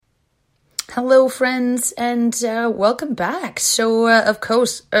Hello, friends, and welcome back. So, of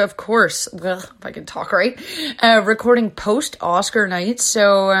course, well, if I can talk right, recording post-Oscar night,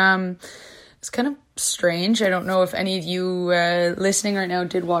 so it's kind of strange. I don't know if any of you listening right now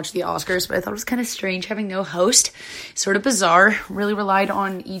did watch the Oscars, but I thought it was kind of strange having no host. Sort of bizarre. Really relied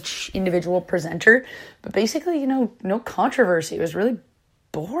on each individual presenter, but basically, no controversy. It was really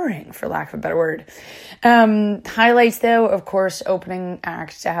boring, for lack of a better word. Highlights, though, of course, opening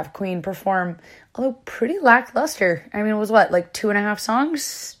act to have Queen perform, although pretty lackluster. I mean, it was what, like 2.5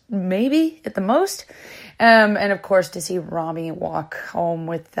 songs, maybe at the most. And of course, to see Rami walk home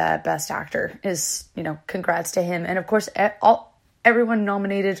with Best Actor is, congrats to him. And of course, everyone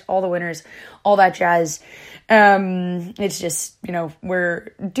nominated, all the winners, all that jazz. It's just,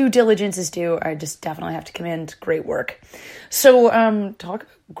 where due diligence is due. I just definitely have to commend great work. So, talk about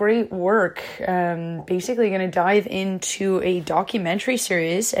great work. Basically going to dive into a documentary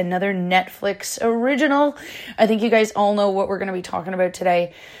series, another Netflix original. I think you guys all know what we're going to be talking about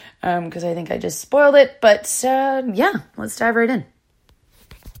today, because I think I just spoiled it. But, yeah, let's dive right in.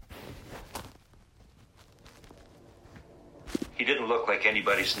 He didn't look like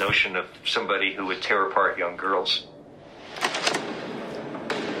anybody's notion of somebody who would tear apart young girls.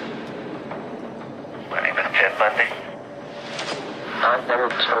 My name is Ted Bundy. I've never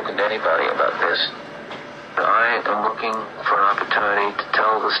spoken to anybody about this. I am looking for an opportunity to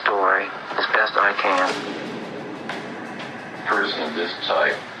tell the story as best I can. A person of this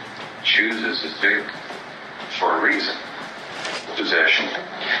type chooses his victim for a reason. Possession,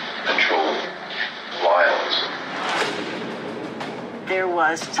 control, violence. There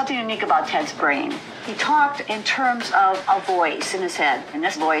was something unique about Ted's brain. He talked in terms of a voice in his head, and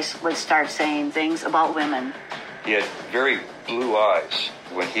this voice would start saying things about women. He had very blue eyes.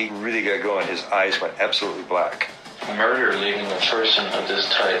 When he really got going, his eyes went absolutely black. Murder leaving a person of this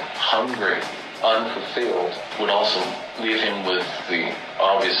type hungry, unfulfilled, would also leave him with the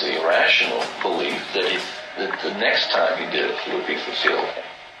obviously irrational belief that the next time he did it, he would be fulfilled.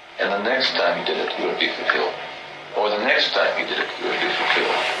 And the next time he did it, he would be fulfilled. Or the next time he did it, he would be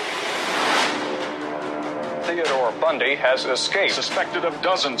fulfilled. Theodore Bundy has escaped, suspected of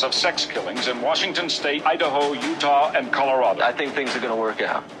dozens of sex killings in Washington State, Idaho, Utah, and Colorado. I think things are going to work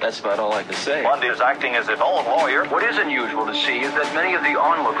out. That's about all I can say. Bundy is acting as his own lawyer. What is unusual to see is that many of the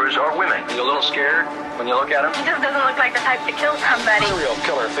onlookers are women. Are you a little scared when you look at him? He just doesn't look like the type to kill somebody. Serial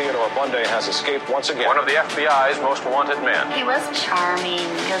killer Theodore Bundy has escaped once again. One of the FBI's most wanted men. He was charming,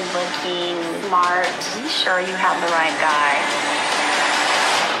 good-looking, smart. Are you sure you have the right guy?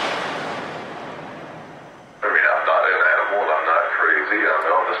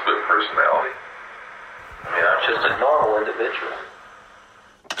 Personality. I mean, I'm just a normal individual.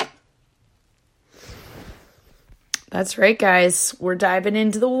 That's right, guys. We're diving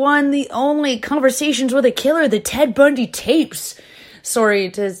into the one, the only Conversations with a Killer, the Ted Bundy Tapes.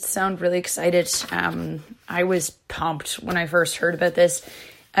 Sorry to sound really excited. I was pumped when I first heard about this.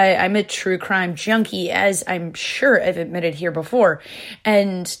 I'm a true crime junkie, as I'm sure I've admitted here before.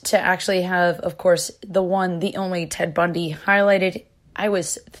 And to actually have, of course, the one, the only Ted Bundy highlighted, I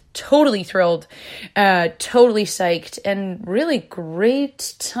was totally thrilled, totally psyched, and really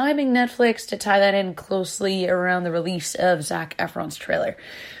great timing, Netflix, to tie that in closely around the release of Zac Efron's trailer.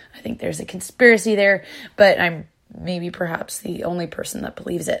 I think there's a conspiracy there, but I'm maybe perhaps the only person that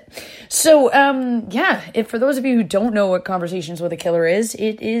believes it. So, if for those of you who don't know what Conversations with a Killer is,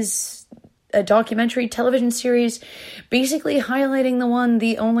 it is a documentary television series basically highlighting the one,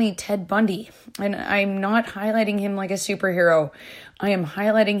 the only Ted Bundy. And I'm not highlighting him like a superhero. I am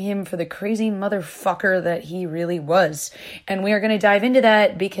highlighting him for the crazy motherfucker that he really was. And we are going to dive into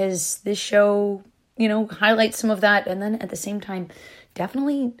that because this show, highlights some of that. And then at the same time,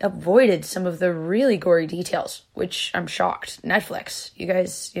 definitely avoided some of the really gory details, which I'm shocked. Netflix, you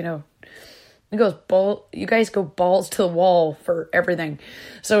guys, you guys go balls to the wall for everything.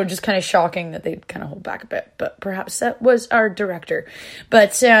 So just kind of shocking that they kind of hold back a bit, but perhaps that was our director.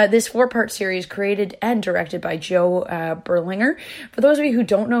 But this 4-part series created and directed by Joe Berlinger. For those of you who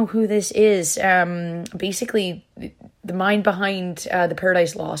don't know who this is, basically the mind behind the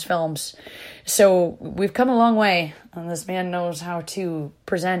Paradise Lost films. So we've come a long way, and this man knows how to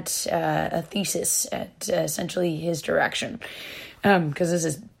present a thesis at essentially his direction, because this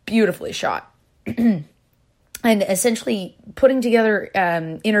is beautifully shot. And essentially putting together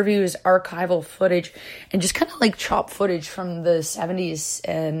interviews, archival footage, and just kind of like chop footage from the 70s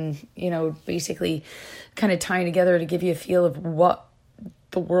and, basically kind of tying together to give you a feel of what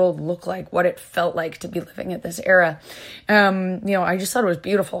the world looked like, what it felt like to be living at this era. I just thought it was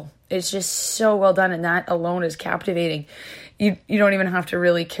beautiful. It's just so well done, and that alone is captivating. you don't even have to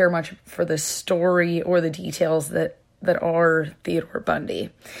really care much for the story or the details that are Theodore Bundy.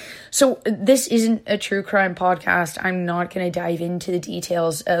 So this isn't a true crime podcast. I'm not going to dive into the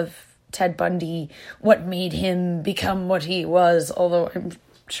details of Ted Bundy, what made him become what he was, although I'm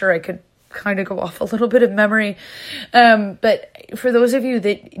sure I could kind of go off a little bit of memory. But for those of you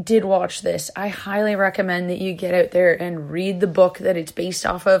that did watch this, I highly recommend that you get out there and read the book that it's based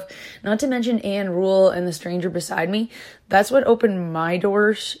off of. Not to mention Anne Rule and The Stranger Beside Me. That's what opened my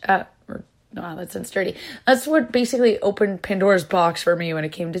doors. That sounds dirty. That's what basically opened Pandora's box for me when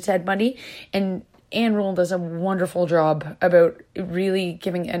it came to Ted Bundy. And Anne Rule does a wonderful job about really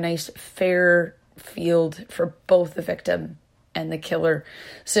giving a nice, fair field for both the victim and the killer.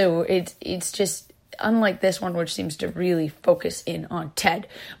 So it's just unlike this one, which seems to really focus in on Ted.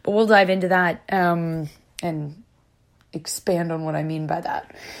 But we'll dive into that and expand on what I mean by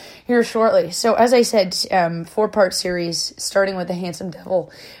that here shortly. So as I said, 4-part series starting with The Handsome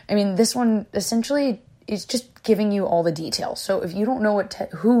Devil. I mean, this one essentially is just giving you all the details. So if you don't know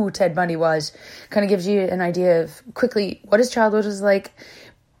who Ted Bundy was, kind of gives you an idea of quickly what his childhood was like,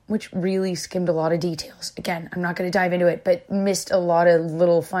 which really skimmed a lot of details. Again, I'm not going to dive into it, but missed a lot of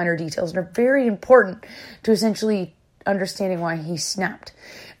little finer details that are very important to essentially understanding why he snapped.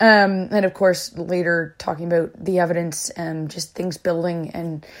 And of course, later talking about the evidence and just things building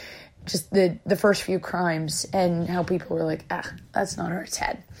and just the first few crimes and how people were like, that's not our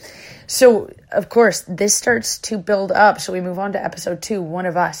Ted. So, of course, this starts to build up. So we move on to episode 2, One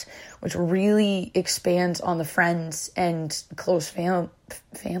of Us, which really expands on the friends and close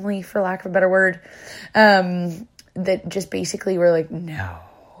family, for lack of a better word, that just basically were like, no,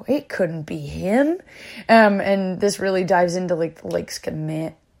 it couldn't be him. And this really dives into like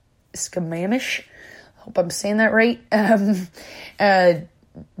Skamamish. Hope I'm saying that right.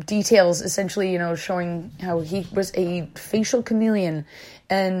 Details essentially, showing how he was a facial chameleon,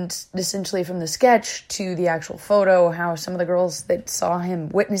 and essentially from the sketch to the actual photo, how some of the girls that saw him,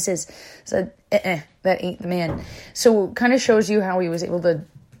 witnesses, said, that ain't the man. So kind of shows you how he was able to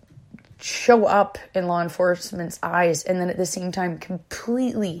show up in law enforcement's eyes and then at the same time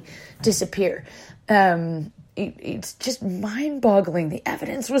completely disappear. It's just mind-boggling. The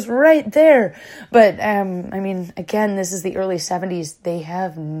evidence was right there. But, I mean, again, this is the early 70s. They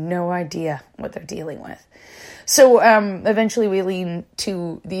have no idea what they're dealing with. So, eventually we lead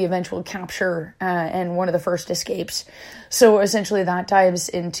to the eventual capture, and one of the first escapes. So essentially that dives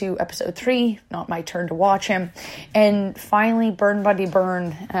into episode 3, Not My Turn to Watch Him. And finally, Burn Bundy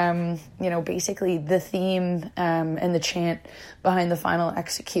Burn, basically the theme, and the chant behind the final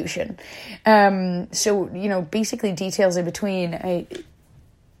execution. So, basically details in between.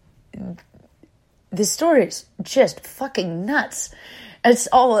 This story is just fucking nuts. It's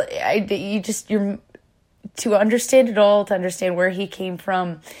all, you're to understand it all, to understand where he came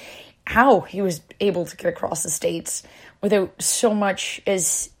from, how he was able to get across the states without so much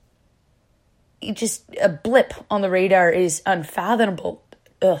as just a blip on the radar is unfathomable.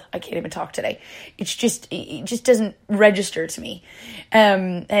 I can't even talk today. It just doesn't register to me.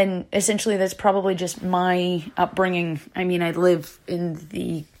 And essentially that's probably just my upbringing. I mean, I live in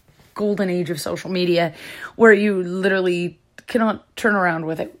the golden age of social media where you literally cannot turn around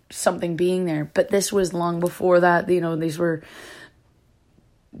without something being there. But this was long before that. These were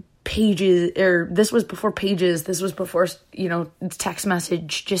pages, or this was before pages. This was before, text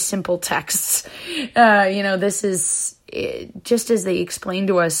message, just simple texts. This is just as they explained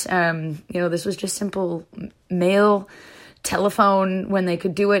to us, this was just simple mail, telephone when they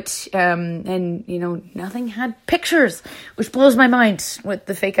could do it. And nothing had pictures, which blows my mind with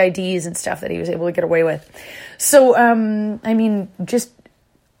the fake IDs and stuff that he was able to get away with. So, I'm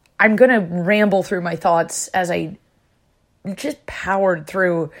going to ramble through my thoughts as I just powered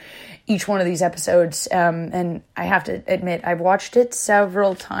through each one of these episodes. And I have to admit, I've watched it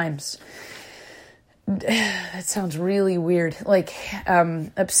several times. That sounds really weird,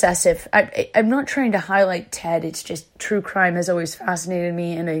 obsessive. I'm not trying to highlight Ted. It's just true crime has always fascinated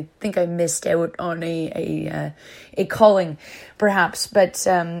me, and I think I missed out on a calling, perhaps. But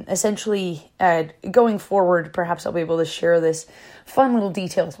essentially, going forward, perhaps I'll be able to share this fun little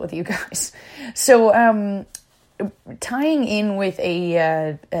details with you guys. So, tying in with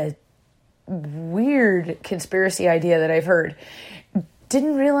a weird conspiracy idea that I've heard.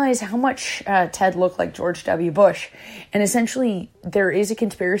 Didn't realize how much Ted looked like George W. Bush. And essentially, there is a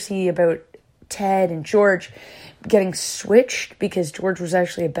conspiracy about Ted and George getting switched because George was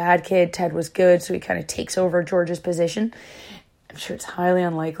actually a bad kid, Ted was good, so he kind of takes over George's position. I'm sure it's highly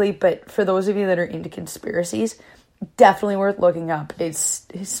unlikely, but for those of you that are into conspiracies, definitely worth looking up. It's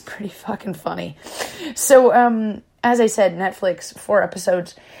pretty fucking funny. So, as I said, Netflix, 4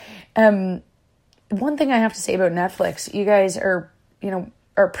 episodes. One thing I have to say about Netflix, you guys are,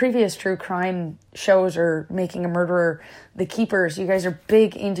 our previous true crime shows are Making a Murderer, The Keepers. You guys are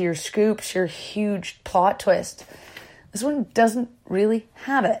big into your scoops, your huge plot twist. This one doesn't really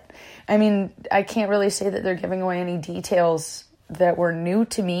have it. I mean, I can't really say that they're giving away any details that were new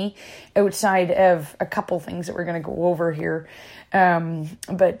to me outside of a couple things that we're going to go over here.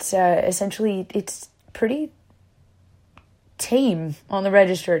 But essentially, it's pretty tame on the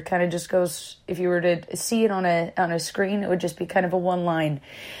register. It kind of just goes, if you were to see it on a screen, it would just be kind of a one line.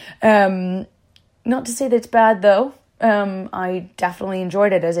 Not to say that it's bad, though. I definitely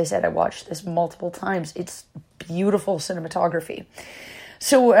enjoyed it. As I said, I watched this multiple times. It's beautiful cinematography.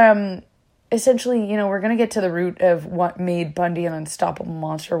 So, essentially, we're going to get to the root of what made Bundy an unstoppable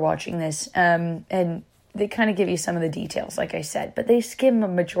monster watching this. And they kind of give you some of the details, like I said, but they skim a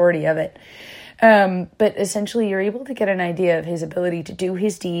majority of it. But essentially, you're able to get an idea of his ability to do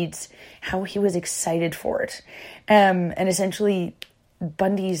his deeds, how he was excited for it. And essentially,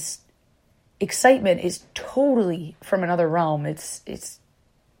 Bundy's excitement is totally from another realm. It's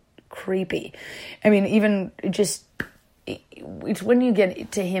creepy. I mean, even just, it's when you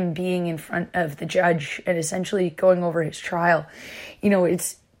get to him being in front of the judge and essentially going over his trial,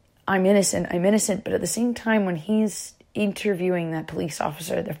 it's, I'm innocent, but at the same time, when he's interviewing that police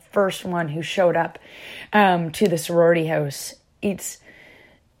officer, the first one who showed up to the sorority house, it's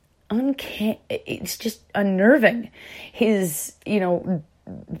just unnerving. His,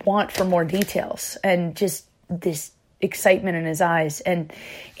 want for more details and just this excitement in his eyes, and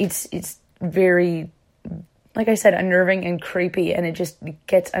it's very, like I said, unnerving and creepy, and it just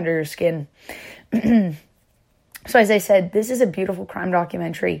gets under your skin. So as I said, this is a beautiful crime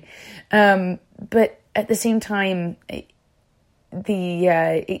documentary, but at the same time,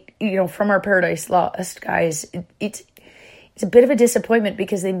 from our Paradise Lost guys, it's a bit of a disappointment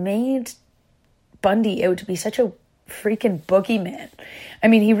because they made Bundy out to be such a freaking boogeyman. I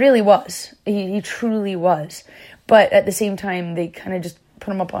mean, he really was. He truly was. But at the same time, they kind of just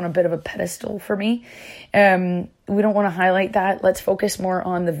put him up on a bit of a pedestal for me. We don't want to highlight that. Let's focus more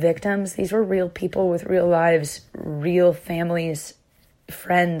on the victims. These were real people with real lives, real families,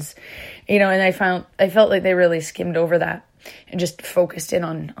 friends, and I felt like they really skimmed over that and just focused in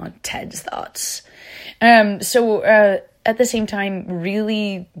on Ted's thoughts. So at the same time,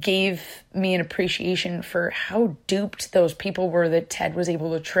 really gave me an appreciation for how duped those people were that Ted was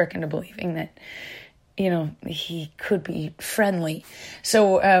able to trick into believing that, he could be friendly.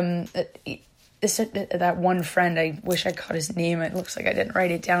 So that one friend, I wish I caught his name. It looks like I didn't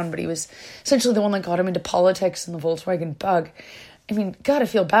write it down, but he was essentially the one that got him into politics and the Volkswagen Bug. I mean, gotta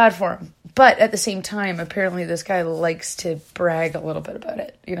feel bad for him. But at the same time, apparently this guy likes to brag a little bit about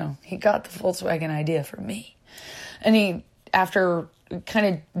it. He got the Volkswagen idea from me. And after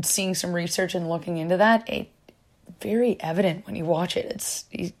kind of seeing some research and looking into that, it's very evident when you watch it.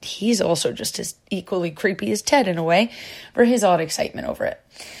 He's also just as equally creepy as Ted in a way, for his odd excitement over it.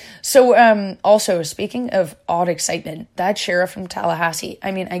 So, also, speaking of odd excitement, that sheriff from Tallahassee,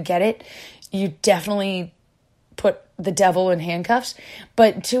 I mean, I get it. You definitely put the devil in handcuffs,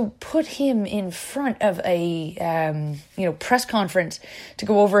 but to put him in front of a, press conference to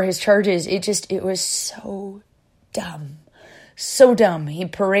go over his charges, it was so dumb. So dumb. He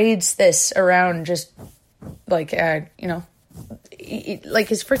parades this around just like, like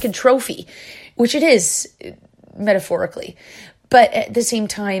his freaking trophy, which it is metaphorically. But at the same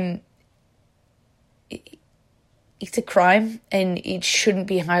time, it's a crime, and it shouldn't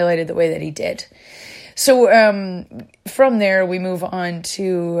be highlighted the way that he did. So from there, we move on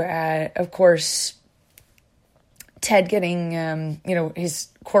to, of course, Ted getting, his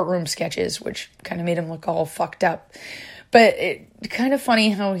courtroom sketches, which kind of made him look all fucked up. But kind of funny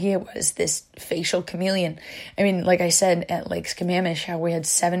how he was this facial chameleon. I mean, like I said, at Lake Skamamish, how we had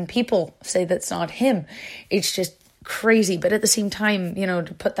 7 people say that's not him. It's just crazy. But at the same time,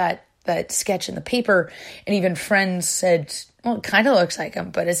 to put that sketch in the paper, and even friends said, well, it kind of looks like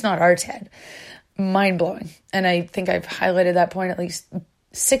him, but it's not our Ted. Mind-blowing. And I think I've highlighted that point at least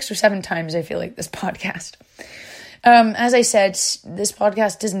 6 or 7 times, I feel like, this podcast. As I said, this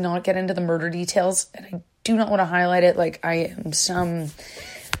podcast does not get into the murder details, and I do not want to highlight it like I am some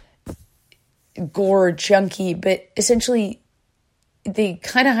gore junkie, but essentially they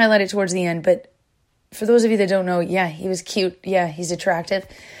kind of highlight it towards the end. But for those of you that don't know, yeah, he was cute. Yeah, he's attractive.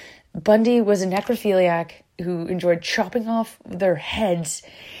 Bundy was a necrophiliac who enjoyed chopping off their heads.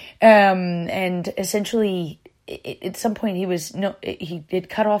 And essentially at some point he had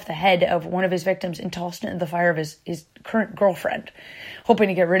cut off the head of one of his victims and tossed it in the fire of his current girlfriend, hoping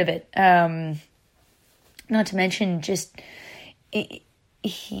to get rid of it. Not to mention just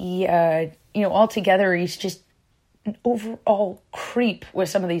he altogether he's just an overall creep with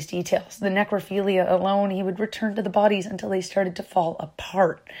some of these details. The necrophilia alone, he would return to the bodies until they started to fall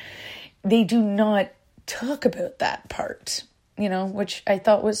apart. They do not talk about that part, which I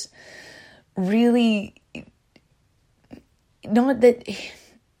thought was really not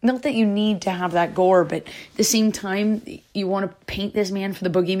that you need to have that gore, but at the same time, you want to paint this man for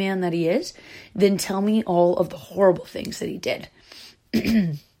the boogeyman that he is, then tell me all of the horrible things that he did.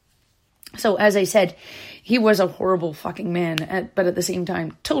 So, as I said, he was a horrible fucking man, but at the same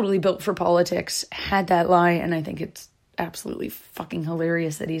time, totally built for politics, had that lie, and I think it's absolutely fucking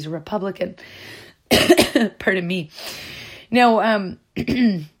hilarious that he's a Republican. Pardon me. Now,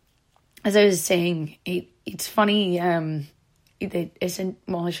 as I was saying, it's funny, I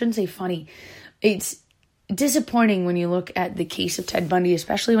shouldn't say funny, it's disappointing when you look at the case of Ted Bundy,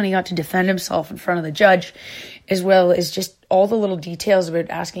 especially when he got to defend himself in front of the judge, as well as just all the little details about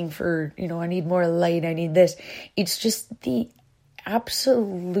asking for, I need more light, I need this. It's just the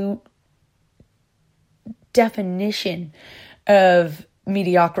absolute definition of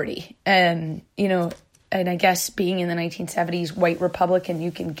mediocrity. And, and I guess being in the 1970s, white Republican,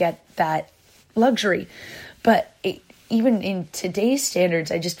 you can get that luxury. But even in today's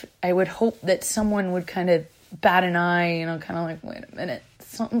standards, I would hope that someone would kind of bat an eye, kind of like, wait a minute,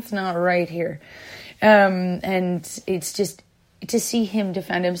 something's not right here. And it's just to see him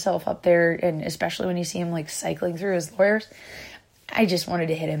defend himself up there, and especially when you see him like cycling through his lawyers, I just wanted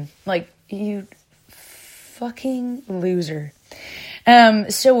to hit him. Like, you fucking loser.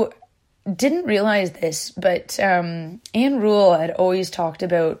 So didn't realize this, but Anne Rule had always talked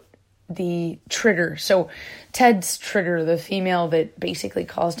about the trigger. So Ted's trigger, the female that basically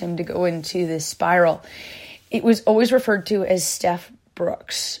caused him to go into this spiral, it was always referred to as Steph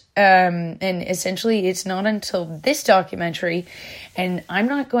Brooks. And essentially it's not until this documentary, and I'm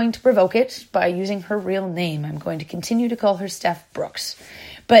not going to provoke it by using her real name, I'm going to continue to call her Steph Brooks,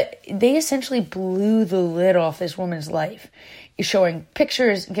 but they essentially blew the lid off this woman's life, showing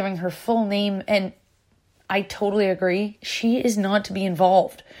pictures, giving her full name, and I totally agree, she is not to be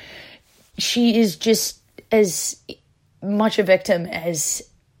involved. She is just as much a victim as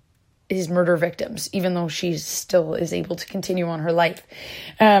his murder victims, even though she still is able to continue on her life.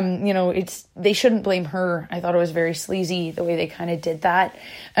 They shouldn't blame her. I thought it was very sleazy the way they kind of did that.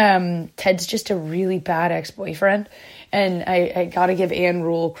 Ted's just a really bad ex-boyfriend, and I gotta give Anne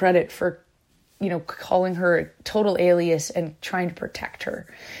Rule credit for, calling her a total alias and trying to protect her.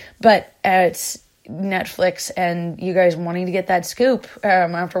 But it's Netflix and you guys wanting to get that scoop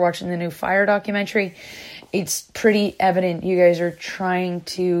after watching the new Fire documentary, it's pretty evident you guys are trying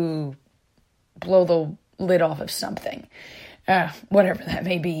to blow the lid off of something, whatever that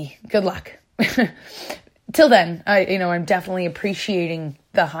may be. Good luck. Till then, I'm definitely appreciating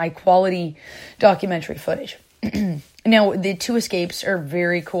the high quality documentary footage. Now, the 2 escapes are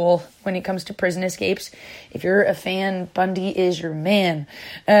very cool when it comes to prison escapes. If you're a fan, Bundy is your man.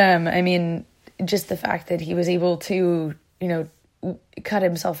 Just the fact that he was able to, cut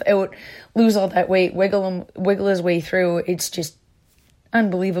himself out, lose all that weight, wiggle his way through. It's just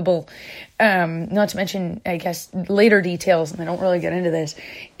unbelievable. Not to mention, I guess, later details, and I don't really get into this,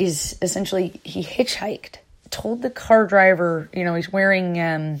 is essentially he hitchhiked, told the car driver, he's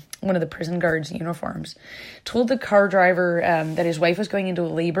wearing one of the prison guards' uniforms, told the car driver that his wife was going into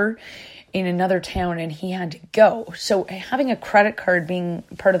labor in another town and he had to go. So having a credit card being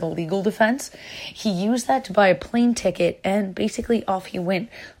part of the legal defense, he used that to buy a plane ticket and basically off he went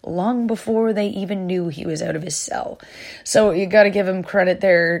long before they even knew he was out of his cell. So you got to give him credit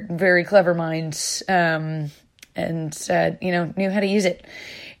there. Very clever minds, and knew how to use it.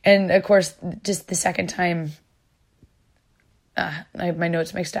 And of course, just the second time, I have my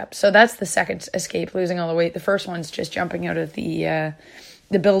notes mixed up. So that's the second escape, losing all the weight. The first one's just jumping out of the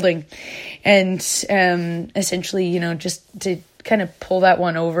building, and essentially, just to kind of pull that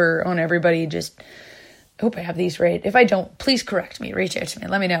one over on everybody. Just hope I have these right. If I don't, please correct me, reach out to me,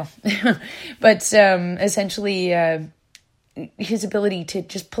 let me know. But essentially, his ability to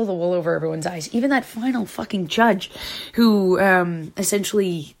just pull the wool over everyone's eyes. Even that final fucking judge who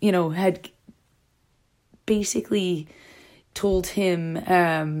essentially, had basically told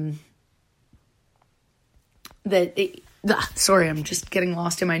him sorry, I'm just getting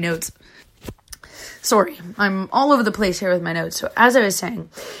lost in my notes. Sorry, I'm all over the place here with my notes. So as I was saying,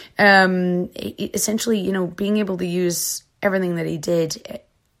 essentially, being able to use everything that he did,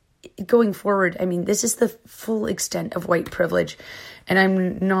 going forward, I mean, this is the full extent of white privilege, and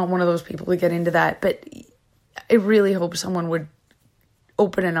I'm not one of those people to get into that, but I really hope someone would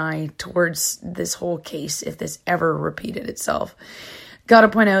open an eye towards this whole case if this ever repeated itself. Gotta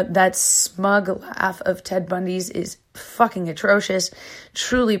point out that smug laugh of Ted Bundy's is fucking atrocious.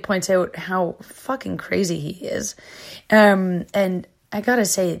 Truly points out how fucking crazy he is. And I gotta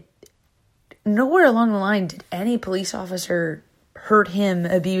say, nowhere along the line did any police officer hurt him,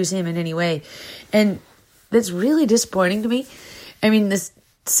 abuse him in any way. And that's really disappointing to me. I mean, this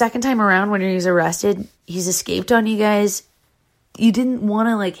second time around when he was arrested, he's escaped on you guys. You didn't want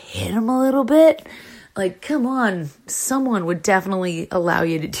to, like, hit him a little bit? Like, come on, someone would definitely allow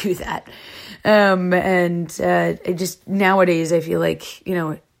you to do that. I just, nowadays, I feel like, you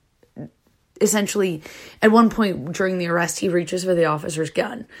know, essentially, at one point during the arrest, he reaches for the officer's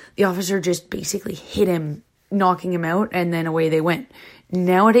gun. The officer just basically hit him, knocking him out, and then away they went.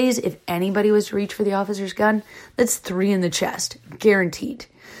 Nowadays, if anybody was to reach for the officer's gun, that's 3 in the chest, guaranteed.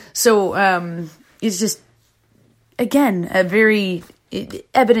 So, it's just, again, a very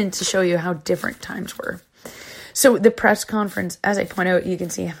evident to show you how different times were. So the press conference, as I point out, you can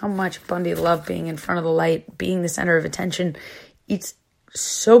see how much Bundy loved being in front of the light, being the center of attention. It's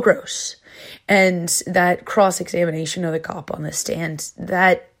so gross. And that cross-examination of the cop on the stand,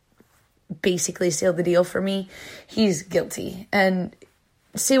 that basically sealed the deal for me. He's guilty. And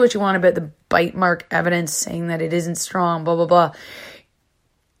say what you want about the bite mark evidence, saying that it isn't strong, blah, blah, blah.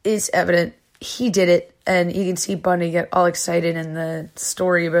 It's evident. He did it. And you can see Bundy get all excited, and the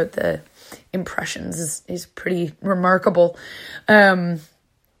story about the impressions is pretty remarkable. But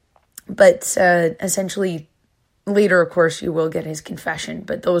essentially, later, of course, you will get his confession.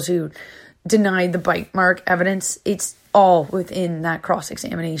 But those who denied the bite mark evidence, it's all within that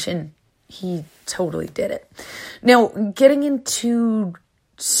cross-examination. He totally did it. Now, getting into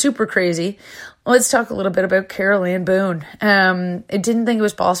super crazy, let's talk a little bit about Carol Ann Boone. I didn't think it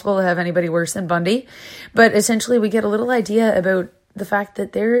was possible to have anybody worse than Bundy, but essentially we get a little idea about the fact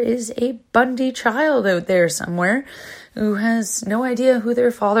that there is a Bundy child out there somewhere who has no idea who their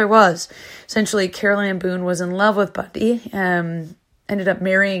father was. Essentially, Carol Ann Boone was in love with Bundy, ended up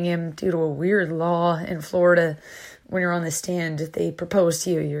marrying him due to a weird law in Florida. When you're on the stand, if they propose to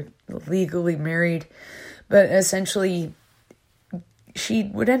you, you're legally married. But essentially, she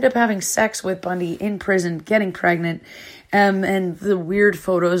would end up having sex with Bundy in prison, getting pregnant, and the weird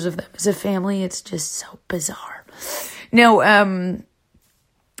photos of them as a family, it's just so bizarre. Now,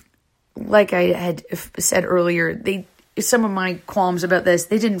 like I had said earlier, some of my qualms about this,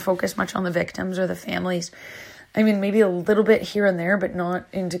 they didn't focus much on the victims or the families. I mean, maybe a little bit here and there, but not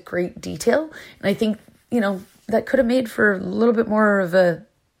into great detail. And I think, you know, that could have made for a little bit more of a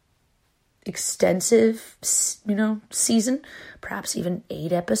extensive, you know, season, perhaps even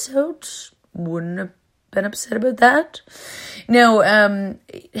 8 episodes. Wouldn't have been upset about that. Now, I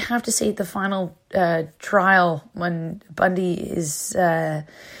have to say the final trial when Bundy is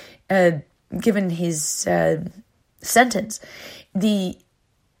given his sentence,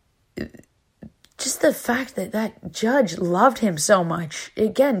 just the fact that judge loved him so much.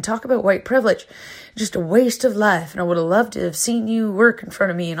 Again, talk about white privilege. Just a waste of life. And I would have loved to have seen you work in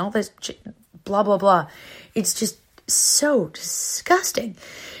front of me and all this blah, blah, blah. It's just so disgusting.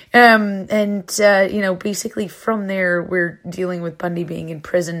 You know, basically from there, we're dealing with Bundy being in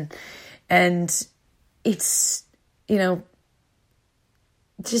prison. And it's, you know,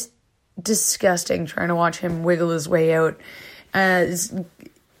 just disgusting trying to watch him wiggle his way out.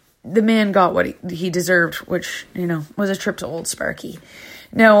 The man got what he deserved, which, you know, was a trip to Old Sparky.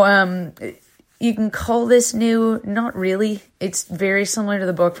 Now, you can call this new, not really. It's very similar to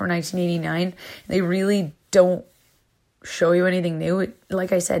the book from 1989. They really don't show you anything new.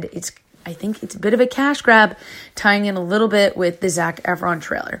 Like I said, I think it's a bit of a cash grab, tying in a little bit with the Zac Efron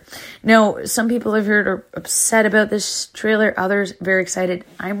trailer. Now, some people I've heard are upset about this trailer, others very excited.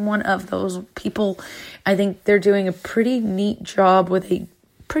 I'm one of those people. I think they're doing a pretty neat job with a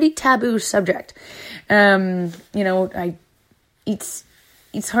pretty taboo subject. You know,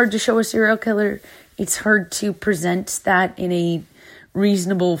 it's hard to show a serial killer. It's hard to present that in a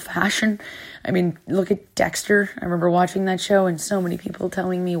reasonable fashion. I mean, look at Dexter. I remember watching that show and so many people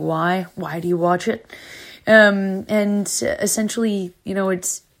telling me why do you watch it? And essentially, you know,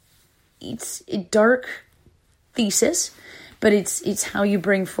 it's a dark thesis, but it's how you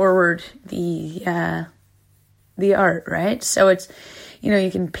bring forward the art, right? So it's, you know,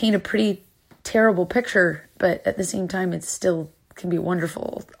 you can paint a pretty terrible picture, but at the same time, it still can be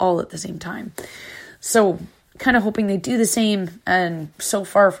wonderful all at the same time. So kind of hoping they do the same, and so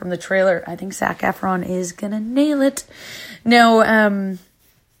far from the trailer, I think Zac Efron is gonna nail it. Now,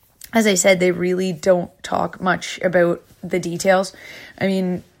 as I said, they really don't talk much about the details. I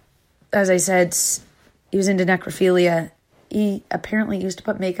mean, as I said, he was into necrophilia. He apparently used to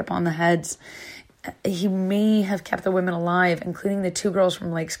put makeup on the heads. He may have kept the women alive, including the 2 girls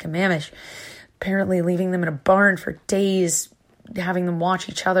from Lake Skimamish, apparently leaving them in a barn for days, having them watch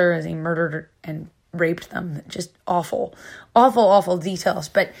each other as he murdered and raped them. Just awful, awful, awful details.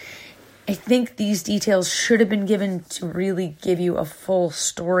 But I think these details should have been given to really give you a full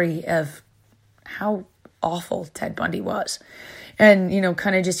story of how awful Ted Bundy was. And, you know,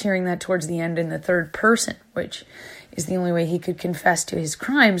 kind of just hearing that towards the end in the third person, which is the only way he could confess to his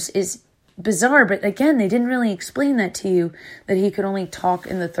crimes, is bizarre. But again, they didn't really explain that to you, that he could only talk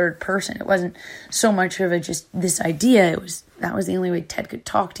in the third person. It wasn't so much of just this idea. That was the only way Ted could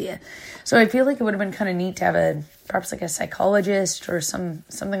talk to you. So I feel like it would have been kind of neat to have perhaps like a psychologist or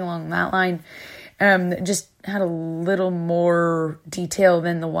something along that line, that just had a little more detail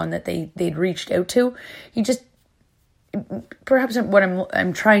than the one that they'd reached out to. He just, perhaps what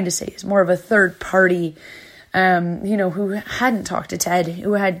I'm trying to say is more of a third party, who hadn't talked to Ted,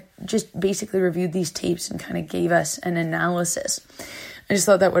 who had just basically reviewed these tapes and kind of gave us an analysis. I just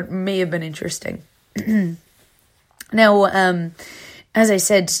thought that may have been interesting. Now, as I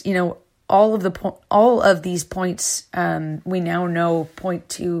said, all of these points, we now know point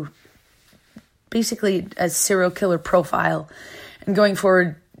to basically a serial killer profile, and going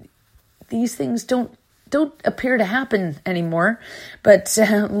forward, these things don't appear to happen anymore. But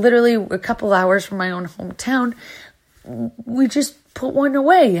literally a couple hours from my own hometown, we just put one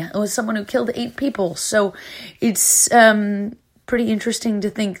away. It was someone who killed 8 people. So it's pretty interesting to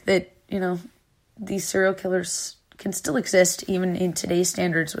think that, these serial killers can still exist even in today's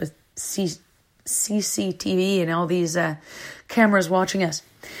standards with CCTV and all these cameras watching us.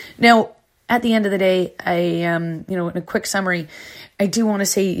 Now, at the end of the day, I, in a quick summary, I do want to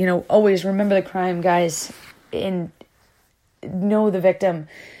say, always remember the crime, guys, and know the victim.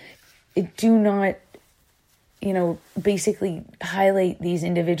 Do not, basically highlight these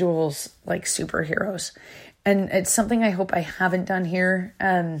individuals like superheroes. And it's something I hope I haven't done here.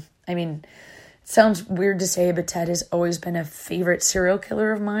 It sounds weird to say, but Ted has always been a favorite serial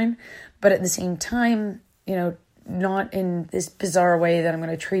killer of mine. But at the same time, not in this bizarre way that I'm going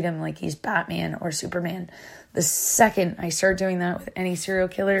to treat him like he's Batman or Superman. The second I start doing that with any serial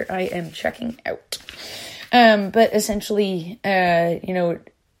killer, I am checking out. But essentially,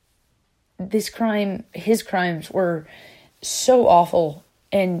 his crimes were so awful,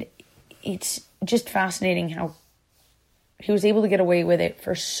 and it's just fascinating how he was able to get away with it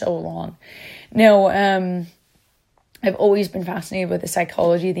for so long. Now, I've always been fascinated with the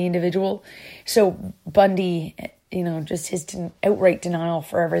psychology of the individual. So Bundy, just his outright denial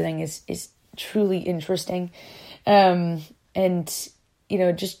for everything is truly interesting. And,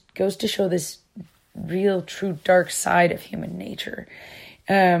 it just goes to show this real, true, dark side of human nature.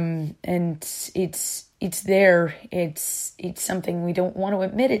 And it's there. It's something we don't want to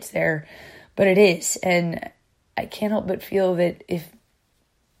admit it's there, but it is. And I can't help but feel that if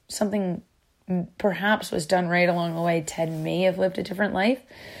something perhaps was done right along the way, Ted may have lived a different life.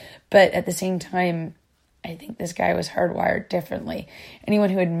 But at the same time, I think this guy was hardwired differently. Anyone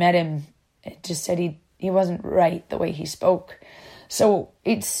who had met him just said he wasn't right the way he spoke. So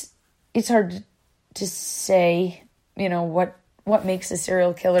it's hard to say, what makes a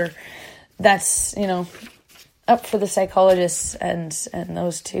serial killer. That's, up for the psychologists and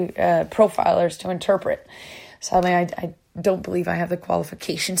those two profilers to interpret. Sadly, I don't believe I have the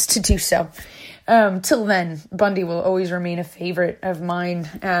qualifications to do so. Till then, Bundy will always remain a favorite of mine.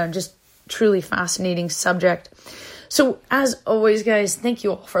 Just truly fascinating subject. So as always, guys, thank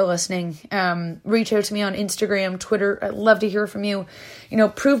you all for listening. Reach out to me on Instagram, Twitter. I'd love to hear from you.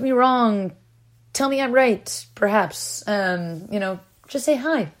 Prove me wrong. Tell me I'm right, perhaps. Just say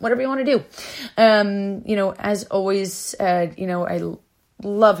hi, whatever you want to do. As always, I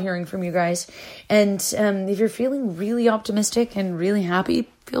love hearing from you guys. And if you're feeling really optimistic and really happy,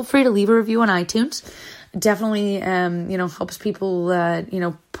 feel free to leave a review on iTunes. Definitely, helps people,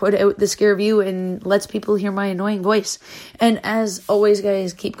 put out the scare view and lets people hear my annoying voice. And as always,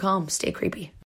 guys, keep calm, stay creepy.